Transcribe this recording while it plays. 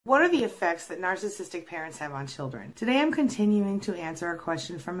What are the effects that narcissistic parents have on children? Today I'm continuing to answer a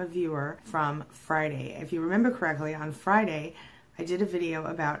question from a viewer from Friday. If you remember correctly, on Friday I did a video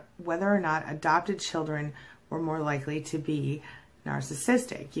about whether or not adopted children were more likely to be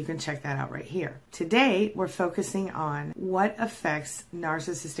narcissistic. You can check that out right here. Today we're focusing on what effects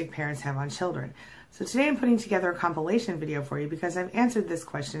narcissistic parents have on children. So today I'm putting together a compilation video for you because I've answered this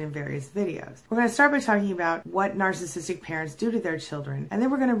question in various videos. We're going to start by talking about what narcissistic parents do to their children, and then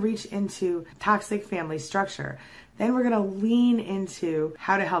we're going to reach into toxic family structure. Then we're going to lean into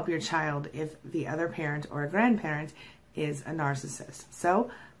how to help your child if the other parent or a grandparent is a narcissist. So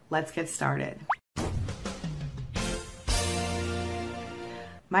let's get started.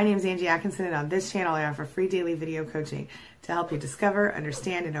 My name is Angie Atkinson, and on this channel I offer free daily video coaching to help you discover,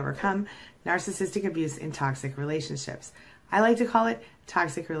 understand, and overcome narcissistic abuse in toxic relationships. I like to call it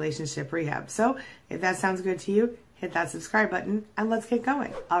toxic relationship rehab. So if that sounds good to you, hit that subscribe button and let's get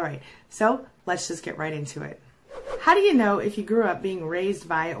going. All right, so let's just get right into it. How do you know if you grew up being raised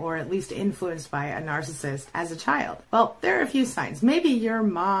by or at least influenced by a narcissist as a child? Well, there are a few signs. Maybe your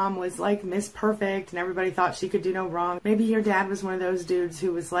mom was like Miss Perfect and everybody thought she could do no wrong. Maybe your dad was one of those dudes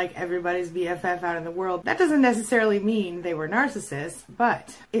who was like everybody's BFF out in the world. That doesn't necessarily mean they were narcissists,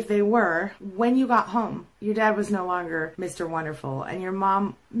 but if they were, when you got home, your dad was no longer Mr. Wonderful, and your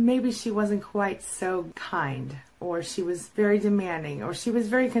mom, maybe she wasn't quite so kind, or she was very demanding, or she was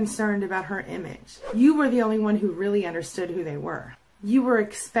very concerned about her image. You were the only one who really understood who they were. You were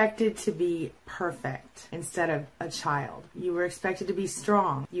expected to be perfect instead of a child. You were expected to be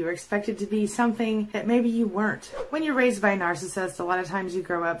strong. You were expected to be something that maybe you weren't. When you're raised by a narcissist, a lot of times you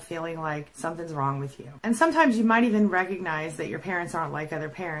grow up feeling like something's wrong with you. And sometimes you might even recognize that your parents aren't like other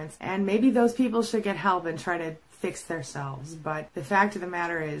parents, and maybe those people should get help and try to fix themselves. But the fact of the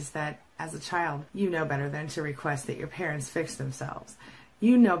matter is that as a child, you know better than to request that your parents fix themselves.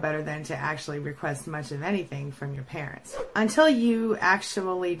 You know better than to actually request much of anything from your parents. Until you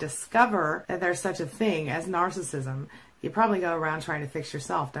actually discover that there's such a thing as narcissism, you probably go around trying to fix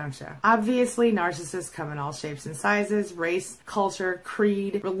yourself, don't you? Obviously, narcissists come in all shapes and sizes, race, culture,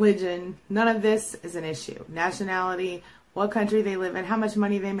 creed, religion. None of this is an issue. Nationality, what country they live in, how much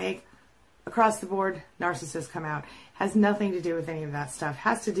money they make. Across the board, narcissists come out. Has nothing to do with any of that stuff.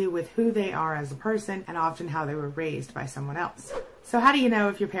 Has to do with who they are as a person and often how they were raised by someone else. So how do you know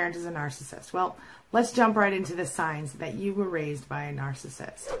if your parent is a narcissist? Well, let's jump right into the signs that you were raised by a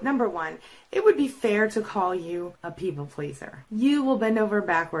narcissist. Number one, it would be fair to call you a people pleaser. You will bend over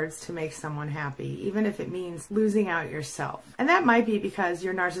backwards to make someone happy, even if it means losing out yourself. And that might be because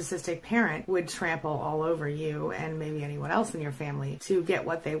your narcissistic parent would trample all over you and maybe anyone else in your family to get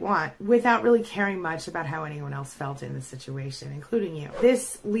what they want without really caring much about how anyone else felt in the situation, including you.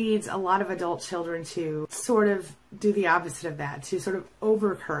 This leads a lot of adult children to sort of do the opposite of that, to sort of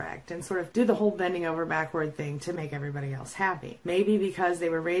overcorrect and sort of do the whole bending over backward thing to make everybody else happy. Maybe because they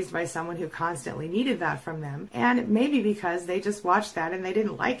were raised by someone who constantly needed that from them, and maybe because they just watched that and they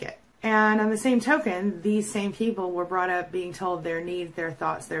didn't like it. And on the same token, these same people were brought up being told their needs, their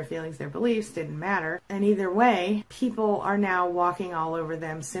thoughts, their feelings, their beliefs didn't matter. And either way, people are now walking all over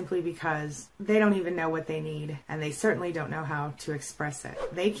them simply because they don't even know what they need, and they certainly don't know how to express it.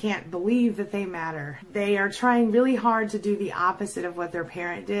 They can't believe that they matter. They are trying really hard to do the opposite of what their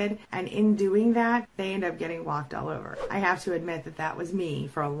parent did, and in doing that, they end up getting walked all over. I have to admit that that was me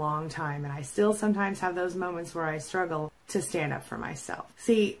for a long time, and I still sometimes have those moments where I struggle to stand up for myself.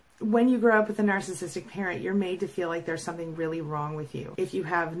 See, when you grow up with a narcissistic parent, you're made to feel like there's something really wrong with you if you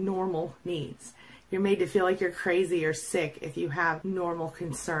have normal needs. You're made to feel like you're crazy or sick if you have normal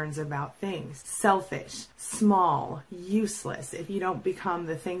concerns about things. Selfish, small, useless if you don't become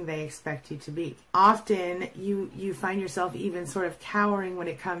the thing they expect you to be. Often you find yourself even sort of cowering when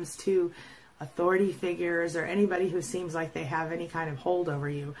it comes to authority figures or anybody who seems like they have any kind of hold over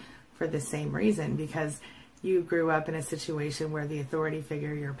you for the same reason, because you grew up in a situation where the authority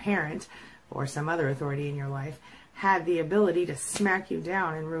figure, your parent, or some other authority in your life, had the ability to smack you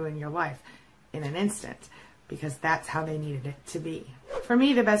down and ruin your life in an instant, because that's how they needed it to be. For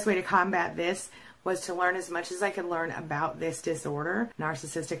me, the best way to combat this was to learn as much as I could learn about this disorder,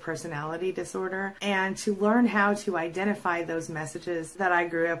 narcissistic personality disorder, and to learn how to identify those messages that I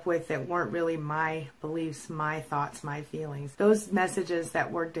grew up with that weren't really my beliefs, my thoughts, my feelings, those messages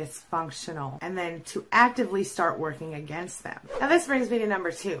that were dysfunctional, and then to actively start working against them. Now this brings me to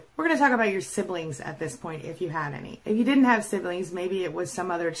number two. We're going to talk about your siblings at this point, if you had any. If you didn't have siblings, maybe it was some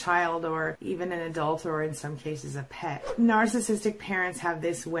other child or even an adult, or in some cases a pet. Narcissistic parents have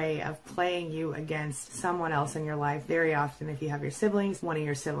this way of playing you against someone else in your life very often. If you have your siblings, one of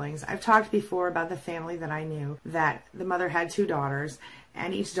your siblings. I've talked before about the family that I knew, that the mother had two daughters,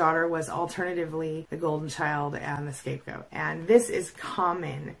 and each daughter was alternatively the golden child and the scapegoat. And this is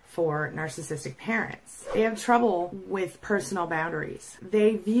common for narcissistic parents. They have trouble with personal boundaries.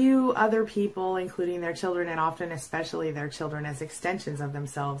 They view other people, including their children, and often especially their children, as extensions of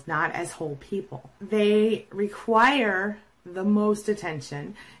themselves, not as whole people. They require the most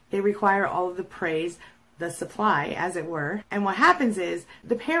attention. They require all of the praise, the supply, as it were. And what happens is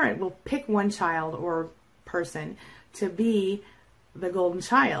the parent will pick one child or person to be the golden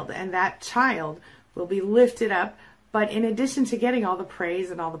child, and that child will be lifted up. But in addition to getting all the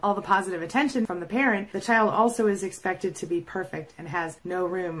praise and all the positive attention from the parent, the child also is expected to be perfect and has no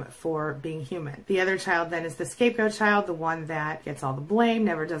room for being human. The other child then is the scapegoat child, the one that gets all the blame,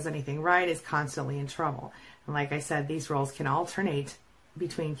 never does anything right, is constantly in trouble. And like I said, these roles can alternate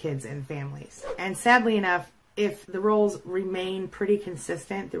between kids and families. And sadly enough, if the roles remain pretty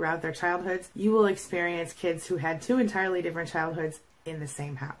consistent throughout their childhoods, you will experience kids who had two entirely different childhoods in the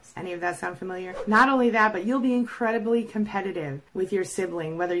same house. Any of that sound familiar? Not only that, but you'll be incredibly competitive with your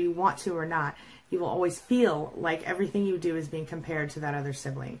sibling, whether you want to or not. You will always feel like everything you do is being compared to that other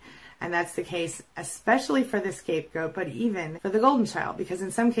sibling. And that's the case especially for the scapegoat, but even for the golden child, because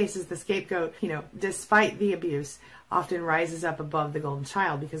in some cases the scapegoat, despite the abuse, often rises up above the golden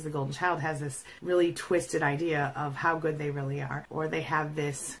child, because the golden child has this really twisted idea of how good they really are, or they have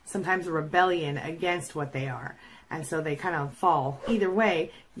this sometimes rebellion against what they are, and so they kind of fall. Either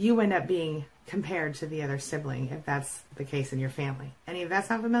way, you end up being compared to the other sibling, if that's the case in your family. Any of that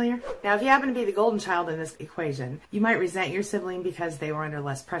sound familiar? Now, if you happen to be the golden child in this equation, you might resent your sibling because they were under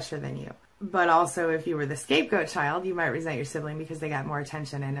less pressure than you. But also, if you were the scapegoat child, you might resent your sibling because they got more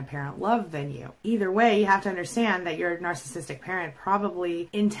attention and apparent love than you. Either way, you have to understand that your narcissistic parent probably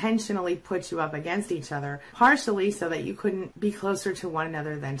intentionally put you up against each other, partially so that you couldn't be closer to one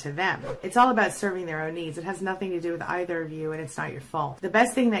another than to them. It's all about serving their own needs. It has nothing to do with either of you, and it's not your fault. The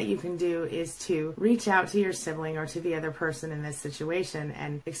best thing that you can do is to reach out to your sibling or to the other person in this situation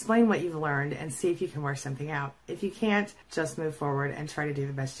and explain what you've learned and see if you can work something out. If you can't, just move forward and try to do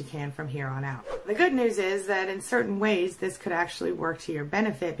the best you can from here on out. The good news is that in certain ways this could actually work to your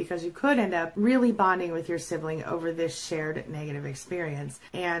benefit, because you could end up really bonding with your sibling over this shared negative experience,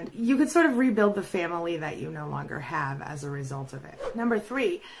 and you could sort of rebuild the family that you no longer have as a result of it. Number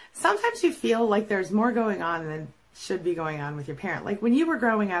 3, sometimes you feel like there's more going on than should be going on with your parent. Like when you were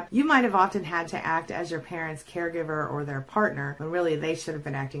growing up, you might have often had to act as your parent's caregiver or their partner, when really they should have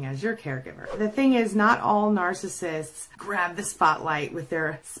been acting as your caregiver. The thing is, not all narcissists grab the spotlight with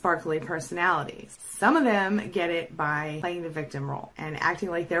their sparkly personalities. Some of them get it by playing the victim role and acting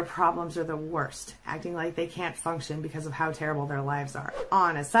like their problems are the worst, acting like they can't function because of how terrible their lives are.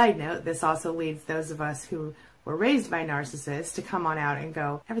 On a side note, this also leads those of us who were raised by narcissists to come on out and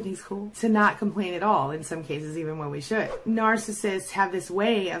go, everything's cool, to not complain at all, in some cases even when we should. Narcissists have this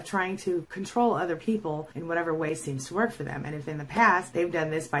way of trying to control other people in whatever way seems to work for them. And if in the past they've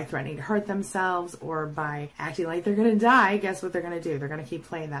done this by threatening to hurt themselves or by acting like they're going to die, guess what they're going to do? They're going to keep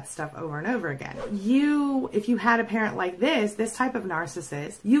playing that stuff over and over again. If you had a parent like this type of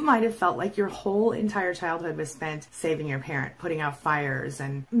narcissist, you might have felt like your whole entire childhood was spent saving your parent, putting out fires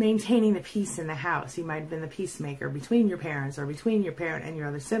and maintaining the peace in the house. You might have been the peacemaker between your parents, or between your parent and your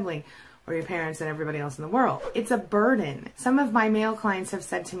other sibling, or your parents and everybody else in the world. It's a burden. Some of my male clients have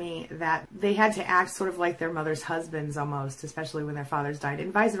said to me that they had to act sort of like their mother's husbands almost, especially when their fathers died,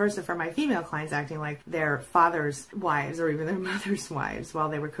 and vice versa for my female clients, acting like their father's wives or even their mother's wives. While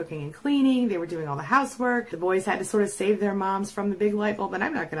they were cooking and cleaning, they were doing all the housework. The boys had to sort of save their moms from the big light bulb. And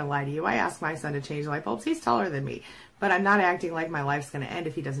I'm not going to lie to you, I asked my son to change light bulbs. He's taller than me. But I'm not acting like my life's going to end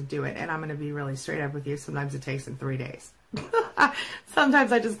if he doesn't do it. And I'm going to be really straight up with you. Sometimes it takes him 3 days.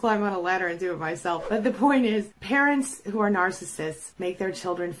 Sometimes I just climb on a ladder and do it myself. But the point is, parents who are narcissists make their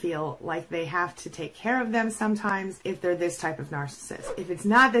children feel like they have to take care of them sometimes if they're this type of narcissist. If it's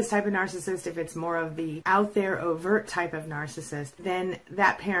not this type of narcissist, if it's more of the out there overt type of narcissist, then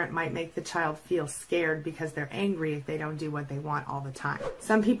that parent might make the child feel scared because they're angry if they don't do what they want all the time.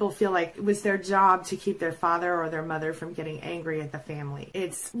 Some people feel like it was their job to keep their father or their mother from getting angry at the family.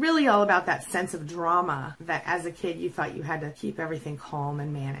 It's really all about that sense of drama that as a kid you thought you had to keep everything calm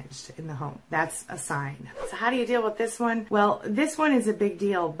and managed in the home. That's a sign. So how do you deal with this one? Well, this one is a big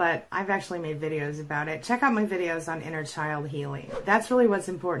deal, but I've actually made videos about it. Check out my videos on inner child healing. That's really what's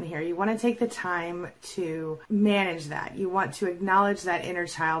important here. You want to take the time to manage that. You want to acknowledge that inner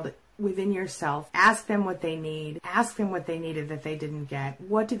child within yourself. Ask them what they need. Ask them what they needed that they didn't get.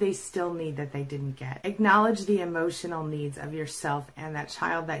 What do they still need that they didn't get? Acknowledge the emotional needs of yourself and that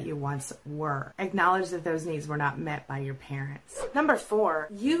child that you once were. Acknowledge that those needs were not met by your parents. Number 4,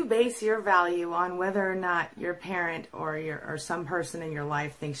 you base your value on whether or not your parent or some person in your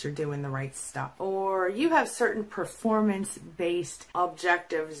life thinks you're doing the right stuff. Or you have certain performance-based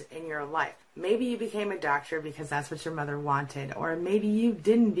objectives in your life. Maybe you became a doctor because that's what your mother wanted, or maybe you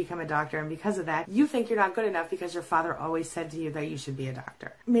didn't become a doctor and because of that you think you're not good enough because your father always said to you that you should be a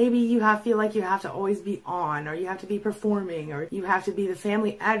doctor. Maybe you feel like you have to always be on, or you have to be performing, or you have to be the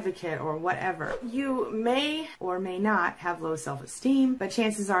family advocate, or whatever. You may or may not have low self-esteem, but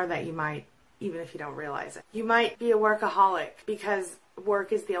chances are that you might, even if you don't realize it. You might be a workaholic because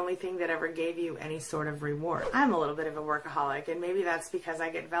work is the only thing that ever gave you any sort of reward. I'm a little bit of a workaholic, and maybe that's because I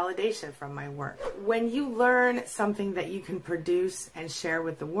get validation from my work. When you learn something that you can produce and share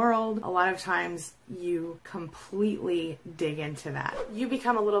with the world, a lot of times you completely dig into that. You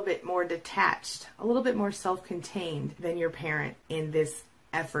become a little bit more detached, a little bit more self-contained than your parent in this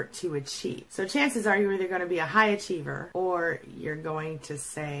effort to achieve. So chances are you're either going to be a high achiever or you're going to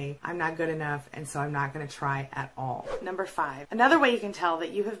say, I'm not good enough, and so I'm not going to try at all. Number 5, another way you can tell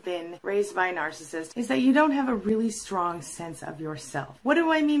that you have been raised by a narcissist is that you don't have a really strong sense of yourself. What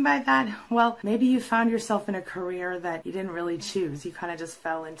do I mean by that? Well, maybe you found yourself in a career that you didn't really choose. You kind of just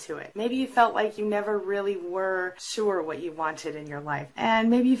fell into it. Maybe you felt like you never really were sure what you wanted in your life. And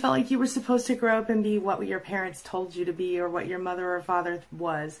maybe you felt like you were supposed to grow up and be what your parents told you to be, or what your mother or father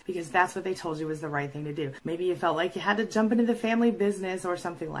was, because that's what they told you was the right thing to do. Maybe you felt like you had to jump into the family business or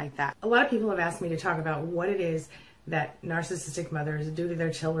something like that. A lot of people have asked me to talk about what it is that narcissistic mothers do to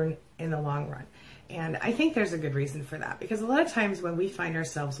their children in the long run. And I think there's a good reason for that, because a lot of times when we find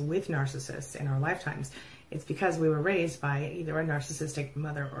ourselves with narcissists in our lifetimes, it's because we were raised by either a narcissistic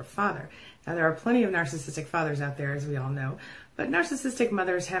mother or father. Now, there are plenty of narcissistic fathers out there, as we all know, but narcissistic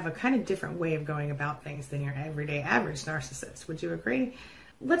mothers have a kind of different way of going about things than your everyday average narcissist. Would you agree?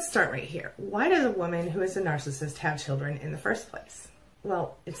 Let's start right here. Why does a woman who is a narcissist have children in the first place?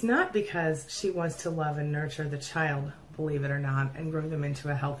 Well, it's not because she wants to love and nurture the child, believe it or not, and grow them into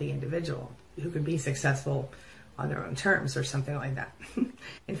a healthy individual who can be successful on their own terms or something like that.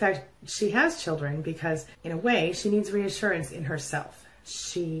 In fact, she has children because, in a way, she needs reassurance in herself.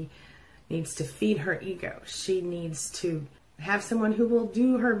 She needs to feed her ego. She needs to have someone who will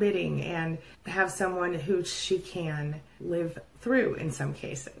do her bidding and have someone who she can live through in some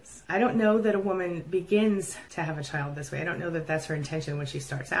cases. I don't know that a woman begins to have a child this way. I don't know that that's her intention when she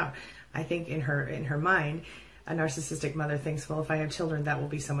starts out. I think in her mind, a narcissistic mother thinks, well, if I have children, that will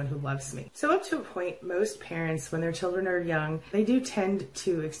be someone who loves me. So up to a point, most parents, when their children are young, they do tend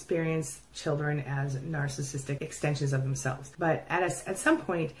to experience children as narcissistic extensions of themselves. But at some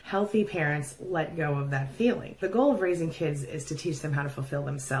point, healthy parents let go of that feeling. The goal of raising kids is to teach them how to fulfill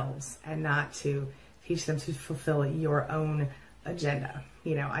themselves and not to teach them to fulfill your own agenda.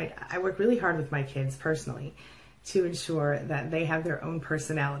 You know, I work really hard with my kids personally to ensure that they have their own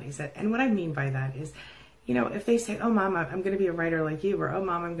personalities. And what I mean by that is, you know, if they say, oh, Mom, I'm going to be a writer like you, or oh,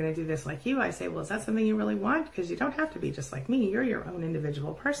 Mom, I'm going to do this like you, I say, well, is that something you really want? Because you don't have to be just like me. You're your own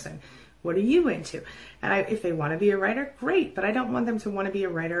individual person. What are you into? And if they want to be a writer, great, but I don't want them to want to be a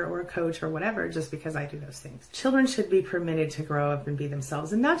writer or a coach or whatever just because I do those things. Children should be permitted to grow up and be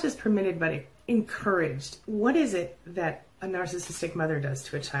themselves, and not just permitted, but encouraged. What is it that a narcissistic mother does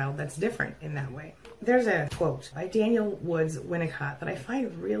to a child that's different in that way? There's a quote by Daniel Woods Winnicott that I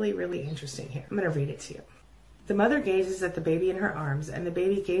find really, really interesting here. I'm going to read it to you. The mother gazes at the baby in her arms, and the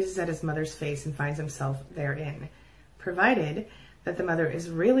baby gazes at his mother's face and finds himself therein, provided that the mother is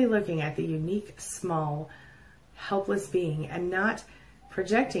really looking at the unique, small, helpless being and not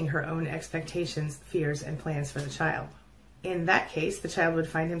projecting her own expectations, fears, and plans for the child. In that case, the child would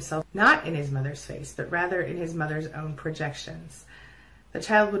find himself not in his mother's face, but rather in his mother's own projections. The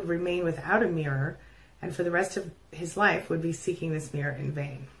child would remain without a mirror, and for the rest of his life would be seeking this mirror in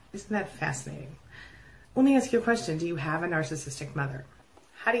vain. Isn't that fascinating? Let me ask you a question. Do you have a narcissistic mother?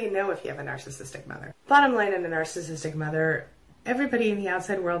 How do you know if you have a narcissistic mother? Bottom line, in a narcissistic mother, everybody in the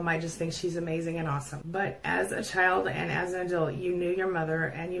outside world might just think she's amazing and awesome. But as a child and as an adult, you knew your mother,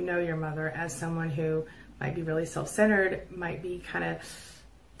 and you know your mother as someone who might be really self-centered, might be kind of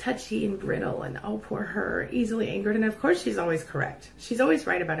touchy and brittle, and oh, poor her, easily angered. And of course, she's always correct. She's always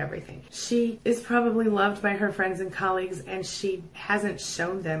right about everything. She is probably loved by her friends and colleagues, and she hasn't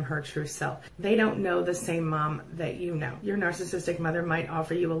shown them her true self. They don't know the same mom that you know. Your narcissistic mother might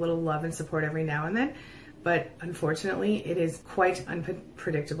offer you a little love and support every now and then, But unfortunately, it is quite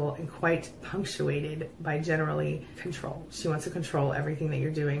unpredictable and quite punctuated by generally control. She wants to control everything that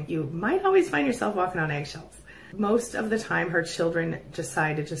you're doing. You might always find yourself walking on eggshells. Most of the time, her children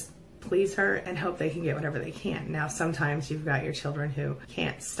decide to just please her and hope they can get whatever they can. Now, sometimes you've got your children who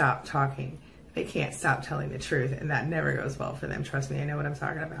can't stop talking. They can't stop telling the truth, and that never goes well for them. Trust me, I know what I'm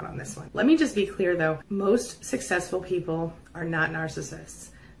talking about on this one. Let me just be clear, though. Most successful people are not narcissists.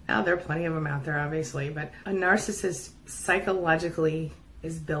 Now, there are plenty of them out there, obviously, but a narcissist psychologically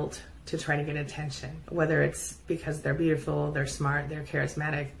is built to try to get attention, whether it's because they're beautiful, they're smart, they're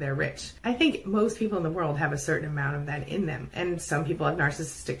charismatic, they're rich. I think most people in the world have a certain amount of that in them, and some people have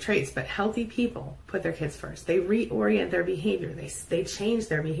narcissistic traits, but healthy people put their kids first. They reorient their behavior. They change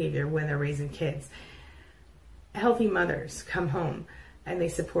their behavior when they're raising kids. Healthy mothers come home and they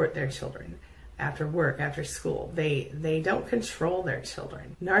support their children. After work, after school. They don't control their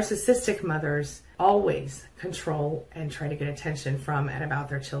children. Narcissistic mothers always control and try to get attention from and about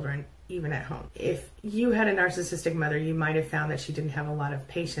their children, even at home. If you had a narcissistic mother, you might have found that she didn't have a lot of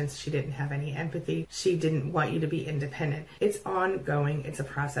patience. She didn't have any empathy. She didn't want you to be independent. It's ongoing. It's a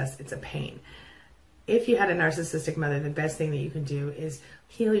process. It's a pain. If you had a narcissistic mother, the best thing that you can do is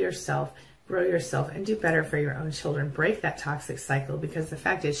heal yourself, grow yourself, and do better for your own children. Break that toxic cycle, because the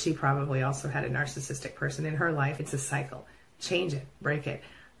fact is she probably also had a narcissistic person in her life. It's a cycle. Change it. Break it.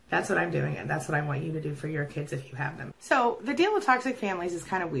 That's what I'm doing, and that's what I want you to do for your kids if you have them. So the deal with toxic families is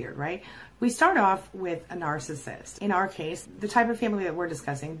kind of weird, right? We start off with a narcissist. In our case, the type of family that we're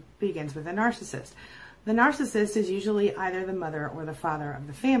discussing begins with a narcissist. The narcissist is usually either the mother or the father of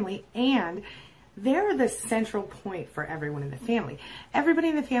the family, and they're the central point for everyone in the family. Everybody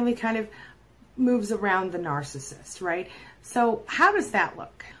in the family kind of moves around the narcissist, right? So how does that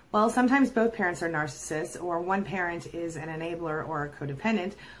look? Well, sometimes both parents are narcissists, or one parent is an enabler or a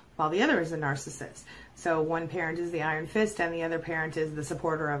codependent, while the other is a narcissist. So one parent is the iron fist and the other parent is the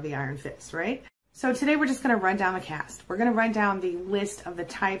supporter of the iron fist, right? So today we're just going to run down the cast. We're going to run down the list of the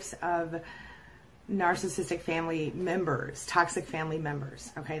types of narcissistic family members, toxic family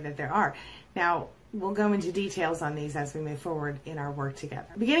members, okay, that there are. Now, we'll go into details on these as we move forward in our work together.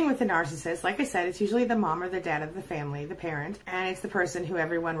 Beginning with the narcissist, like I said, it's usually the mom or the dad of the family, the parent, and it's the person who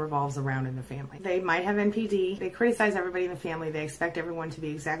everyone revolves around in the family. They might have NPD. They criticize everybody in the family. They expect everyone to be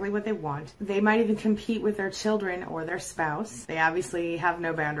exactly what they want. They might even compete with their children or their spouse. They obviously have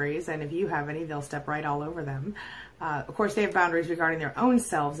no boundaries, and if you have any, they'll step right all over them. Of course, they have boundaries regarding their own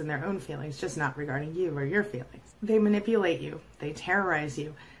selves and their own feelings, just not regarding you or your feelings. They manipulate you. They terrorize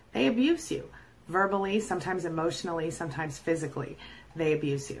you. They abuse you. Verbally, sometimes emotionally, sometimes physically, they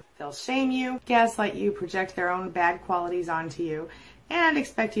abuse you. They'll shame you, gaslight you, project their own bad qualities onto you, and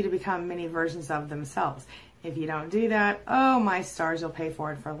expect you to become many versions of themselves. If you don't do that, oh my stars, you'll pay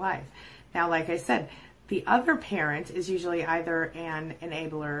for it for life. Now, like I said, the other parent is usually either an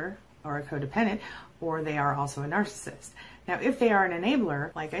enabler or a codependent, or they are also a narcissist. Now, if they are an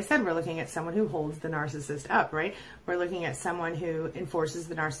enabler, like I said, we're looking at someone who holds the narcissist up, right? We're looking at someone who enforces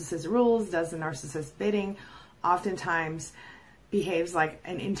the narcissist's rules, does the narcissist's bidding, oftentimes behaves like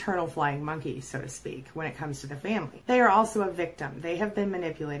an internal flying monkey, so to speak, when it comes to the family. They are also a victim. They have been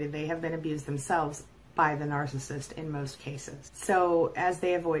manipulated. They have been abused themselves by the narcissist in most cases. So as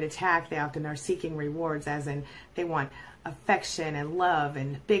they avoid attack, they often are seeking rewards, as in they want affection and love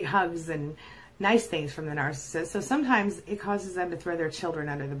and big hugs and nice things from the narcissist. So sometimes it causes them to throw their children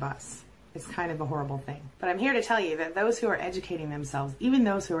under the bus. It's kind of a horrible thing. But I'm here to tell you that those who are educating themselves, even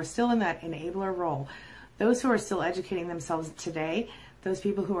those who are still in that enabler role, those who are still educating themselves today, those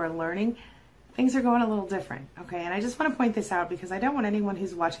people who are learning, things are going a little different, okay? And I just want to point this out because I don't want anyone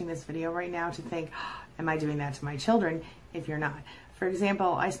who's watching this video right now to think, oh, am I doing that to my children? If you're not. For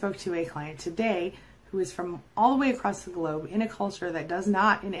example, I spoke to a client today who is from all the way across the globe in a culture that does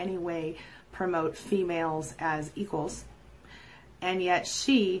not in any way promote females as equals, and yet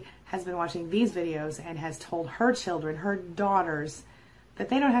she has been watching these videos and has told her children, her daughters, that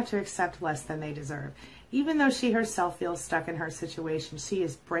they don't have to accept less than they deserve. Even though she herself feels stuck in her situation, she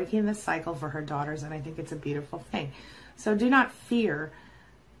is breaking the cycle for her daughters, and I think it's a beautiful thing. So do not fear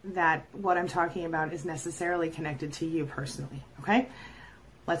that what I'm talking about is necessarily connected to you personally, okay?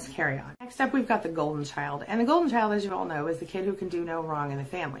 Let's carry on. Next up, we've got the golden child. And the golden child, as you all know, is the kid who can do no wrong in the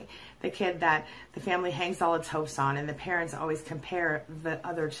family. The kid that the family hangs all its hopes on and the parents always compare the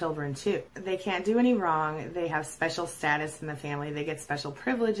other children to. They can't do any wrong. They have special status in the family. They get special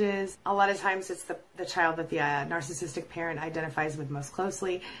privileges. A lot of times it's the child that the narcissistic parent identifies with most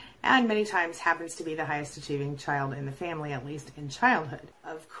closely, and many times happens to be the highest achieving child in the family, at least in childhood.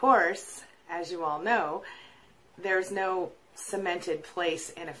 Of course, as you all know, there's no cemented place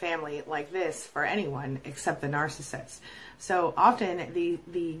in a family like this for anyone except the narcissist. So often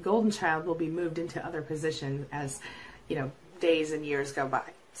the golden child will be moved into other positions as, days and years go by.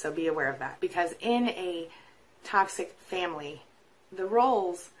 So be aware of that, because in a toxic family, the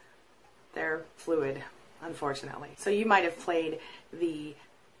roles, they're fluid, unfortunately. So you might have played the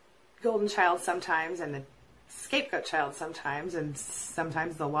golden child sometimes and the scapegoat child sometimes, and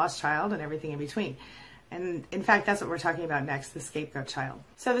sometimes the lost child and everything in between. And in fact, that's what we're talking about next, the scapegoat child.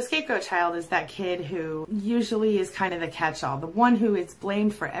 So the scapegoat child is that kid who usually is kind of the catch-all, the one who is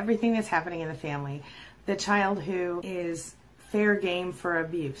blamed for everything that's happening in the family, the child who is fair game for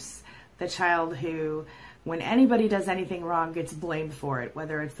abuse, the child who, when anybody does anything wrong, gets blamed for it,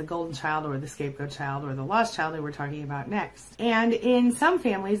 whether it's the golden child or the scapegoat child or the lost child that we're talking about next. And in some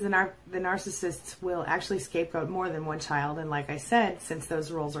families, the narcissists will actually scapegoat more than one child. And like I said, since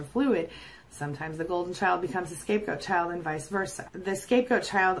those roles are fluid, sometimes the golden child becomes the scapegoat child and vice versa. The scapegoat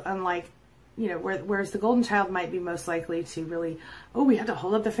child, unlike, whereas the golden child might be most likely to really, we have to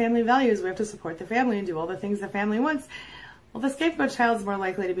hold up the family values, we have to support the family and do all the things the family wants. Well, the scapegoat child is more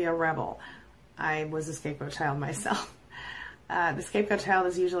likely to be a rebel. I was a scapegoat child myself. The scapegoat child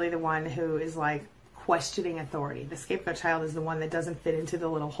is usually the one who is like questioning authority. The scapegoat child is the one that doesn't fit into the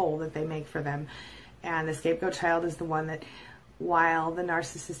little hole that they make for them. And the scapegoat child is the one that, while the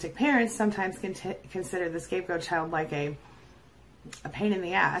narcissistic parents sometimes consider the scapegoat child like a pain in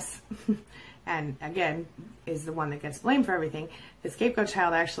the ass, and again, is the one that gets blamed for everything, the scapegoat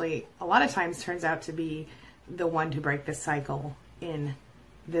child actually a lot of times turns out to be the one to break the cycle in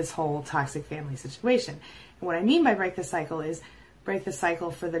this whole toxic family situation. And what I mean by break the cycle is break the cycle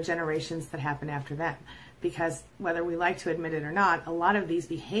for the generations that happen after them. Because whether we like to admit it or not, a lot of these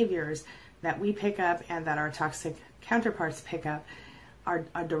behaviors that we pick up and that our toxic counterparts pick up are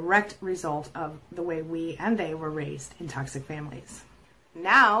a direct result of the way we and they were raised in toxic families.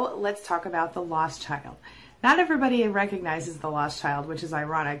 Now let's talk about the lost child. Not everybody recognizes the lost child, which is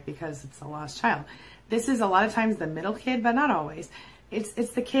ironic because it's a lost child. This is a lot of times the middle kid, but not always.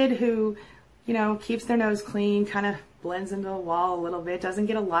 It's the kid who, keeps their nose clean, kind of blends into the wall a little bit, doesn't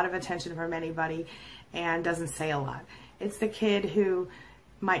get a lot of attention from anybody, and doesn't say a lot. It's the kid who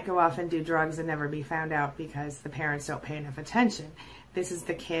might go off and do drugs and never be found out because the parents don't pay enough attention. This is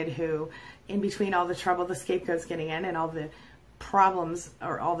the kid who, in between all the trouble the scapegoat's getting in and all the problems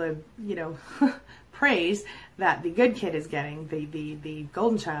or all the, praise that the good kid is getting, the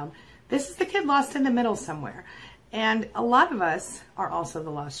golden child, this is the kid lost in the middle somewhere. And a lot of us are also the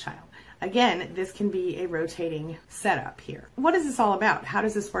lost child. Again, this can be a rotating setup here. What is this all about? How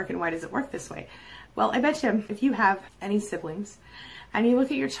does this work and why does it work this way? Well, I bet you if you have any siblings and you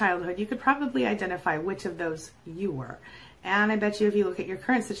look at your childhood, you could probably identify which of those you were. And I bet you if you look at your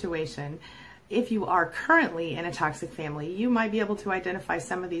current situation, if you are currently in a toxic family, you might be able to identify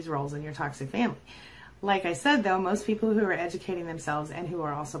some of these roles in your toxic family. Like I said, though, most people who are educating themselves and who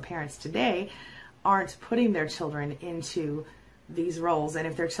are also parents today aren't putting their children into these roles. And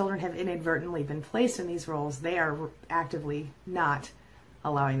if their children have inadvertently been placed in these roles, they are actively not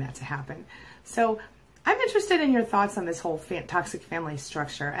allowing that to happen. So I'm interested in your thoughts on this whole toxic family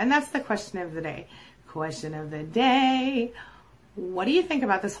structure. And that's the question of the day. Question of the day. What do you think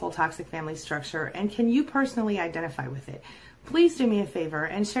about this whole toxic family structure? And can you personally identify with it? Please do me a favor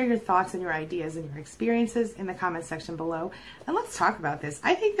and share your thoughts and your ideas and your experiences in the comment section below. And let's talk about this.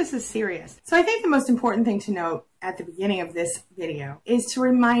 I think this is serious. So I think the most important thing to note at the beginning of this video is to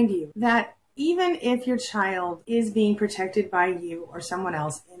remind you that even if your child is being protected by you or someone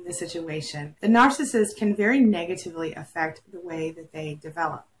else in this situation, the narcissist can very negatively affect the way that they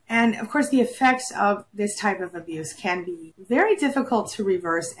develop. And of course, the effects of this type of abuse can be very difficult to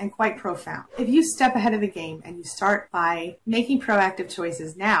reverse and quite profound. If you step ahead of the game and you start by making proactive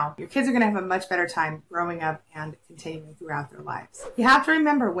choices now, your kids are going to have a much better time growing up and continuing throughout their lives. You have to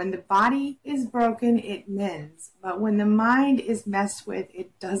remember, when the body is broken, it mends. But when the mind is messed with,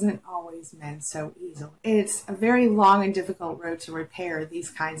 it doesn't always mend so easily. It's a very long and difficult road to repair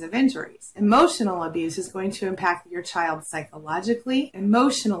these kinds of injuries. Emotional abuse is going to impact your child psychologically,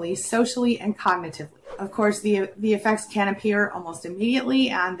 emotionally, socially, and cognitively. Of course, the effects can appear almost immediately,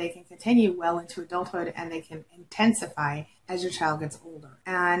 and they can continue well into adulthood, and they can intensify as your child gets older.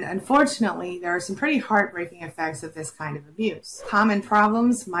 And unfortunately, there are some pretty heartbreaking effects of this kind of abuse. Common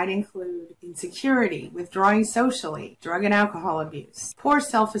problems might include insecurity, withdrawing socially, drug and alcohol abuse, poor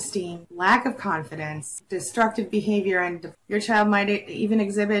self-esteem, lack of confidence, destructive behavior, and your child might even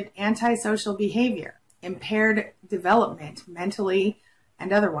exhibit antisocial behavior, impaired development mentally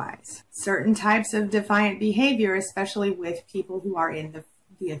and otherwise. Certain types of defiant behavior, especially with people who are in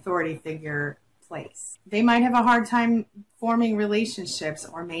the authority figure place. They might have a hard time forming relationships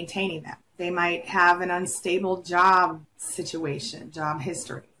or maintaining them. They might have an unstable job situation, job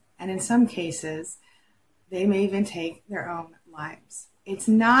history. And in some cases, they may even take their own lives. It's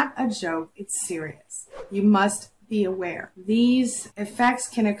not a joke, it's serious. You must be aware. These effects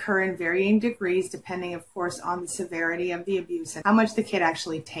can occur in varying degrees depending, of course, on the severity of the abuse and how much the kid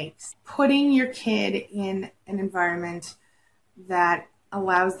actually takes. Putting your kid in an environment that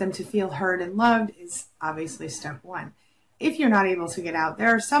allows them to feel heard and loved is obviously step one. If you're not able to get out,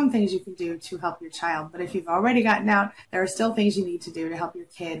 there are some things you can do to help your child. But if you've already gotten out, there are still things you need to do to help your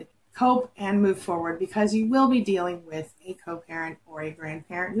kid cope and move forward, because you will be dealing with a co-parent or a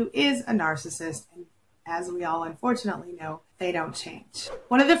grandparent who is a narcissist. And as we all unfortunately know, they don't change.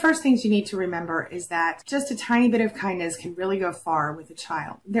 One of the first things you need to remember is that just a tiny bit of kindness can really go far with a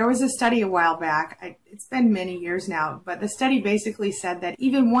child. There was a study a while back, it's been many years now, but the study basically said that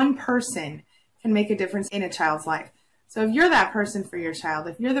even one person can make a difference in a child's life. So if you're that person for your child,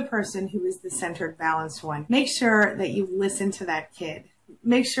 if you're the person who is the centered, balanced one, make sure that you listen to that kid.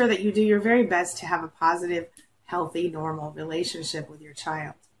 Make sure that you do your very best to have a positive, healthy, normal relationship with your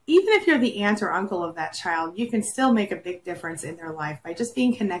child. Even if you're the aunt or uncle of that child, you can still make a big difference in their life by just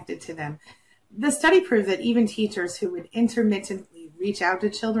being connected to them. The study proved that even teachers who would intermittently reach out to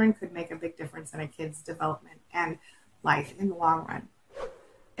children could make a big difference in a kid's development and life in the long run.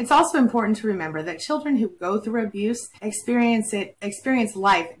 It's also important to remember that children who go through abuse experience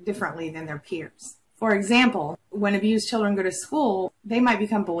life differently than their peers. For example, when abused children go to school, they might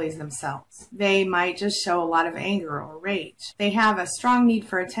become bullies themselves. They might just show a lot of anger or rage. They have a strong need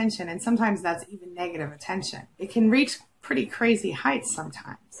for attention, and sometimes that's even negative attention. It can reach pretty crazy heights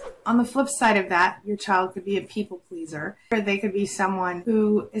sometimes. On the flip side of that, your child could be a people pleaser, or they could be someone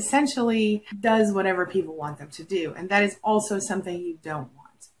who essentially does whatever people want them to do, and that is also something you don't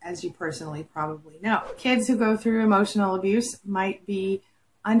want, as you personally probably know. Kids who go through emotional abuse might be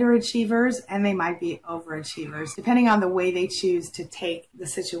underachievers and they might be overachievers, depending on the way they choose to take the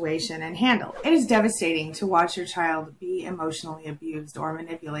situation and handle it. It is devastating to watch your child be emotionally abused or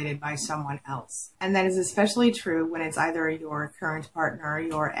manipulated by someone else. And that is especially true when it's either your current partner,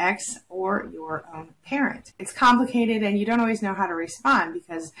 your ex, or your own parent. It's complicated and you don't always know how to respond,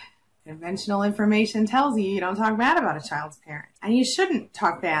 because conventional information tells you don't talk bad about a child's parent. And you shouldn't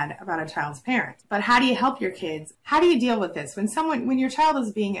talk bad about a child's parent. But how do you help your kids? How do you deal with this? When your child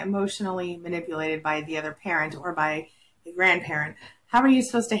is being emotionally manipulated by the other parent or by a grandparent, how are you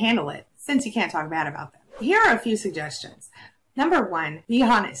supposed to handle it, since you can't talk bad about them? Here are a few suggestions. Number one, be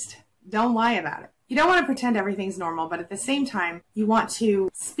honest. Don't lie about it. You don't want to pretend everything's normal, but at the same time, you want to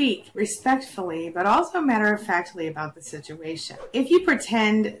speak respectfully, but also matter-of-factly about the situation. If you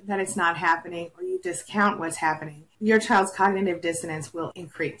pretend that it's not happening or you discount what's happening, your child's cognitive dissonance will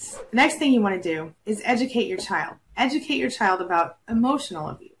increase. The next thing you want to do is educate your child. Educate your child about emotional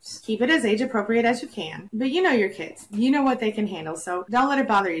abuse. Keep it as age-appropriate as you can, but you know your kids. You know what they can handle, so don't let it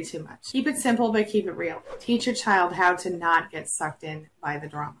bother you too much. Keep it simple, but keep it real. Teach your child how to not get sucked in by the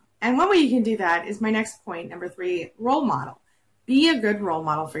drama. And one way you can do that is my next point, number 3, role model. Be a good role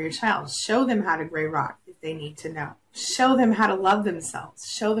model for your child. Show them how to gray rock if they need to know. Show them how to love themselves.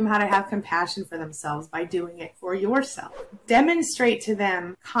 Show them how to have compassion for themselves by doing it for yourself. Demonstrate to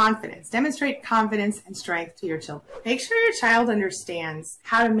them confidence. Demonstrate confidence and strength to your children. Make sure your child understands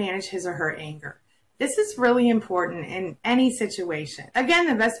how to manage his or her anger. This is really important in any situation. Again,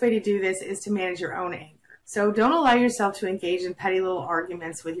 the best way to do this is to manage your own anger. So don't allow yourself to engage in petty little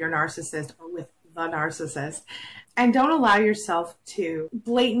arguments with your narcissist or with the narcissist. And don't allow yourself to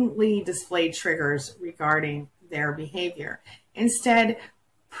blatantly display triggers regarding their behavior. Instead,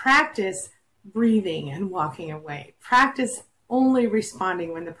 practice breathing and walking away. Practice only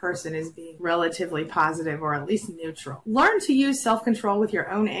responding when the person is being relatively positive or at least neutral. Learn to use self-control with your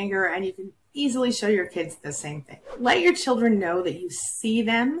own anger, and you can easily show your kids the same thing. Let your children know that you see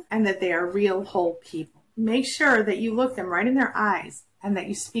them and that they are real, whole people. Make sure that you look them right in their eyes and that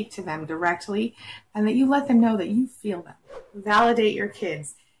you speak to them directly and that you let them know that you feel them. Validate your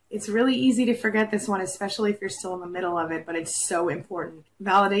kids. It's really easy to forget this one, especially if you're still in the middle of it, but it's so important.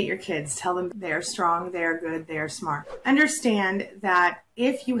 Validate your kids. Tell them they are strong, they are good, they are smart. Understand that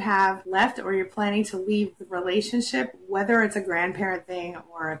if you have left or you're planning to leave the relationship, whether it's a grandparent thing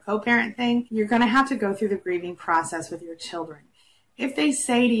or a co-parent thing, you're going to have to go through the grieving process with your children. If they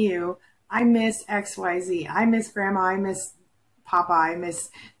say to you, I miss XYZ, I miss grandma, I miss papa, I miss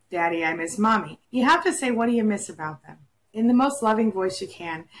daddy, I miss mommy, you have to say, what do you miss about them? In the most loving voice you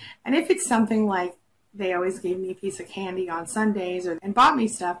can. And if it's something like, they always gave me a piece of candy on Sundays and bought me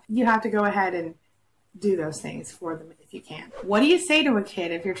stuff, you have to go ahead and do those things for them if you can. What do you say to a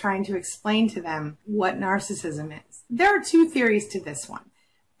kid if you're trying to explain to them what narcissism is? There are two theories to this one.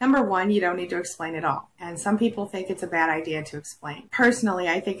 Number one, you don't need to explain at all. And some people think it's a bad idea to explain. Personally,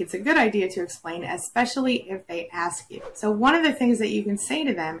 I think it's a good idea to explain, especially if they ask you. So one of the things that you can say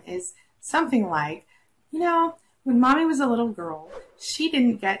to them is something like, you know, when mommy was a little girl, she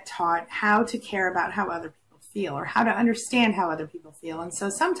didn't get taught how to care about how other people feel or how to understand how other people feel. And so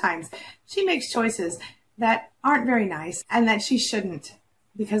sometimes she makes choices that aren't very nice and that she shouldn't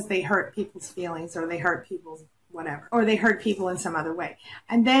because they hurt people's feelings or they hurt people's whatever, or they hurt people in some other way.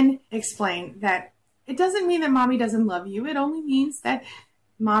 And then explain that it doesn't mean that mommy doesn't love you. It only means that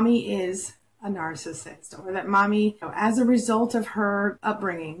mommy is a narcissist, or that mommy, as a result of her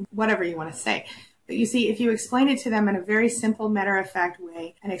upbringing, whatever you want to say. But you see, if you explain it to them in a very simple, matter-of-fact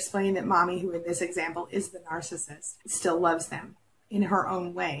way and explain that mommy, who in this example is the narcissist, still loves them in her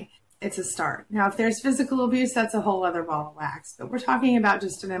own way, it's a start. Now, if there's physical abuse, that's a whole other ball of wax, but we're talking about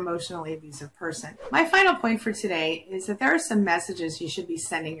just an emotionally abusive person. My final point for today is that there are some messages you should be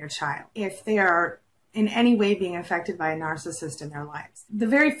sending your child if they are in any way being affected by a narcissist in their lives. The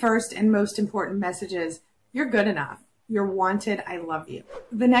very first and most important message is, you're good enough. You're wanted. I love you.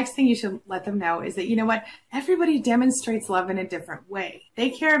 The next thing you should let them know is that, you know what? Everybody demonstrates love in a different way.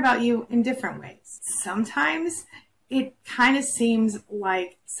 They care about you in different ways. Sometimes it kind of seems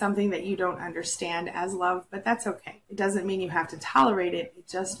like something that you don't understand as love, but that's okay. It doesn't mean you have to tolerate it. It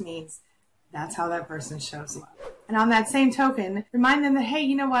just means that's how that person shows love. And on that same token, remind them that, hey,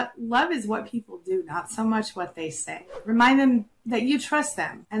 you know what? Love is what people do, not so much what they say. Remind them that you trust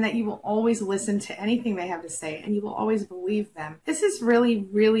them and that you will always listen to anything they have to say and you will always believe them. This is really,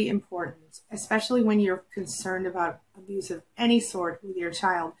 really important, especially when you're concerned about abuse of any sort with your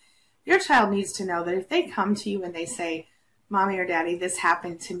child. Your child needs to know that if they come to you and they say, mommy or daddy, this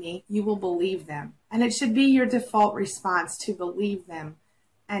happened to me, you will believe them. And it should be your default response to believe them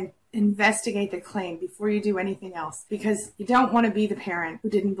and investigate the claim before you do anything else, because you don't want to be the parent who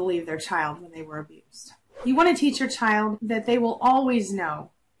didn't believe their child when they were abused. You want to teach your child that they will always know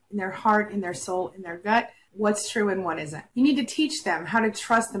in their heart, in their soul, in their gut, what's true and what isn't. You need to teach them how to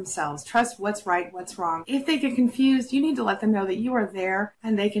trust themselves, trust what's right, what's wrong. If they get confused, you need to let them know that you are there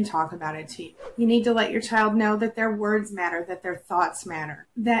and they can talk about it to you. You need to let your child know that their words matter, that their thoughts matter,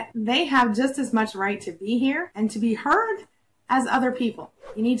 that they have just as much right to be here and to be heard as other people.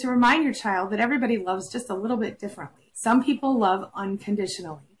 You need to remind your child that everybody loves just a little bit differently. Some people love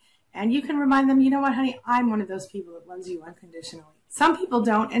unconditionally. And you can remind them, you know what, honey, I'm one of those people that loves you unconditionally. Some people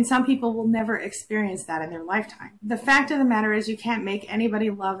don't, and some people will never experience that in their lifetime. The fact of the matter is you can't make anybody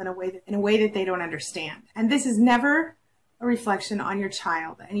love in a way that they don't understand. And this is never a reflection on your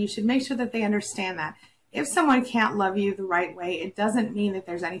child, and you should make sure that they understand that. If someone can't love you the right way, it doesn't mean that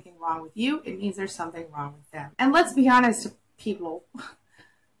there's anything wrong with you. It means there's something wrong with them. And let's be honest, people,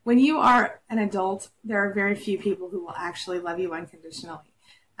 when you are an adult, there are very few people who will actually love you unconditionally.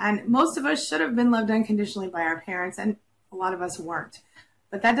 And most of us should have been loved unconditionally by our parents, and a lot of us weren't.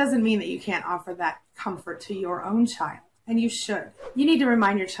 But that doesn't mean that you can't offer that comfort to your own child. And you should. You need to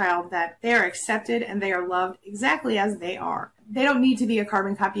remind your child that they are accepted and they are loved exactly as they are. They don't need to be a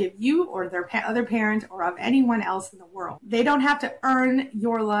carbon copy of you or their other parent or of anyone else in the world. They don't have to earn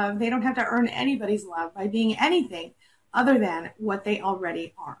your love. They don't have to earn anybody's love by being anything other than what they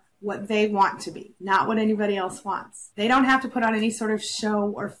already are, what they want to be, not what anybody else wants. They don't have to put on any sort of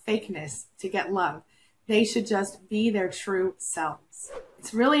show or fakeness to get love. They should just be their true selves.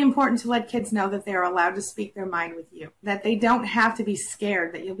 It's really important to let kids know that they are allowed to speak their mind with you, that they don't have to be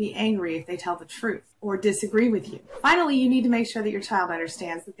scared that you'll be angry if they tell the truth or disagree with you. Finally, you need to make sure that your child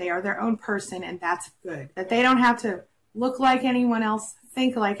understands that they are their own person, and that's good. That they don't have to look like anyone else,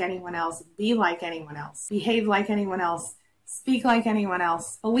 think like anyone else, be like anyone else, behave like anyone else, speak like anyone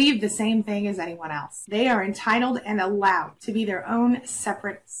else, believe the same thing as anyone else. They are entitled and allowed to be their own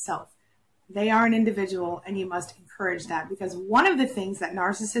separate self. They are an individual, and you must encourage that, because one of the things that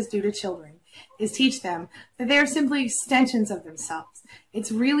narcissists do to children is teach them that they are simply extensions of themselves.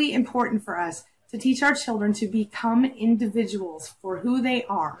 It's really important for us to teach our children to become individuals for who they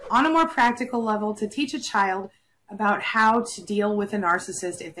are. On a more practical level, to teach a child about how to deal with a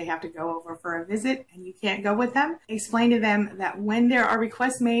narcissist if they have to go over for a visit and you can't go with them. Explain to them that when there are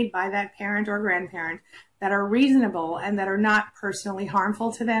requests made by that parent or grandparent that are reasonable and that are not personally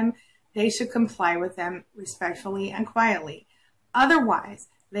harmful to them, they should comply with them respectfully and quietly. Otherwise,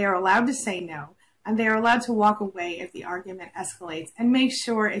 they are allowed to say no, and they are allowed to walk away if the argument escalates. And make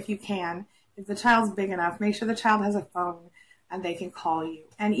sure, if you can, if the child's big enough, make sure the child has a phone and they can call you.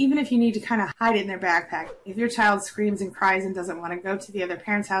 And even if you need to kind of hide it in their backpack, if your child screams and cries and doesn't want to go to the other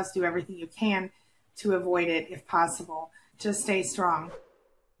parent's house, do everything you can to avoid it if possible. Just stay strong.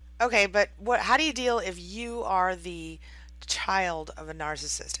 Okay, but how do you deal if you are the child of a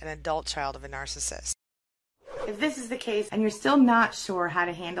narcissist, an adult child of a narcissist? If this is the case and you're still not sure how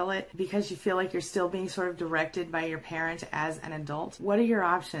to handle it because you feel like you're still being sort of directed by your parent as an adult, what are your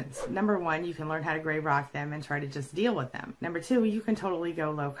options? Number one, you can learn how to gray rock them and try to just deal with them. Number two, you can totally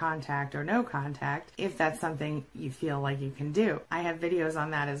go low contact or no contact if that's something you feel like you can do. I have videos on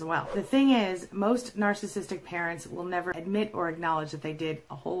that as well. The thing is, most narcissistic parents will never admit or acknowledge that they did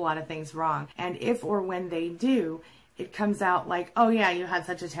a whole lot of things wrong. And if or when they do, it comes out like, oh yeah, you had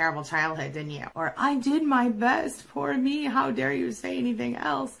such a terrible childhood, didn't you? Or I did my best, poor me, how dare you say anything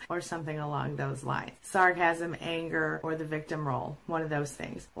else? Or something along those lines. Sarcasm, anger, or the victim role, one of those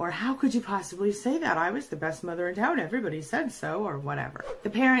things. Or how could you possibly say that? I was the best mother in town, everybody said so, or whatever.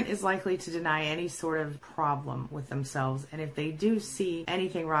 The parent is likely to deny any sort of problem with themselves, and if they do see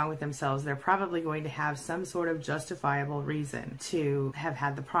anything wrong with themselves, they're probably going to have some sort of justifiable reason to have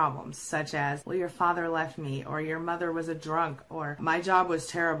had the problems, such as, well, your father left me, or your mother was a drunk, or my job was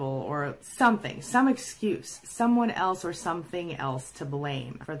terrible, or something, some excuse, someone else or something else to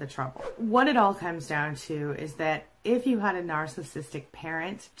blame for the trouble. What it all comes down to is that if you had a narcissistic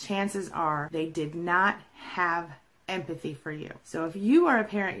parent, chances are they did not have empathy for you. So if you are a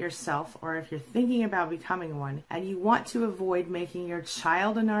parent yourself, or if you're thinking about becoming one, and you want to avoid making your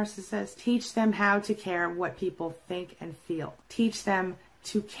child a narcissist, teach them how to care what people think and feel. Teach them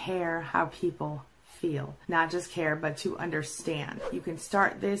to care how people feel. Not just care, but to understand. You can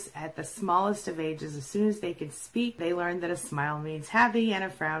start this at the smallest of ages. As soon as they can speak, they learn that a smile means happy and a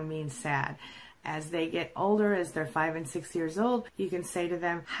frown means sad. As they get older, as they're 5 and 6 years old, you can say to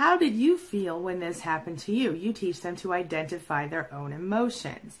them, how did you feel when this happened to you? You teach them to identify their own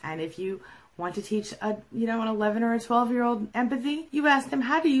emotions. And if you want to teach an 11 or a 12-year-old empathy, you ask them,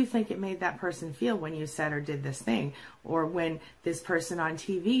 how do you think it made that person feel when you said or did this thing? Or when this person on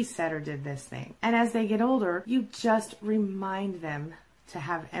TV said or did this thing? And as they get older, you just remind them to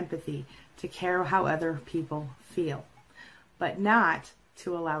have empathy, to care how other people feel, but not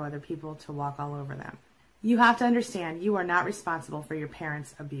to allow other people to walk all over them. You have to understand you are not responsible for your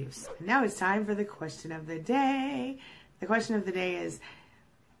parents' abuse. And now it's time for the question of the day. The question of the day is,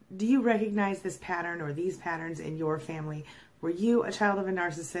 do you recognize this pattern or these patterns in your family? Were you a child of a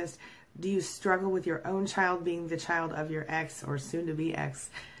narcissist? Do you struggle with your own child being the child of your ex or soon-to-be ex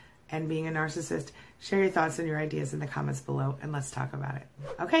and being a narcissist? Share your thoughts and your ideas in the comments below, and let's talk about it.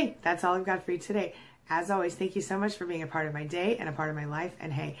 Okay, that's all I've got for you today. As always, thank you so much for being a part of my day and a part of my life.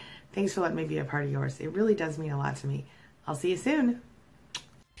 And hey, thanks for letting me be a part of yours. It really does mean a lot to me. I'll see you soon.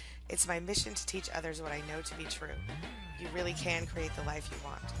 It's my mission to teach others what I know to be true. You really can create the life you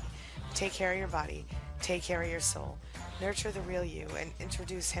want. Take care of your body, take care of your soul, nurture the real you, and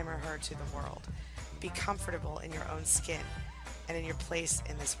introduce him or her to the world. Be comfortable in your own skin and in your place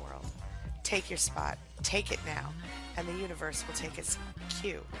in this world. Take your spot, take it now, and the universe will take its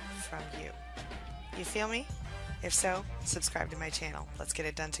cue from you. You feel me? If so, subscribe to my channel. Let's get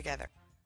it done together.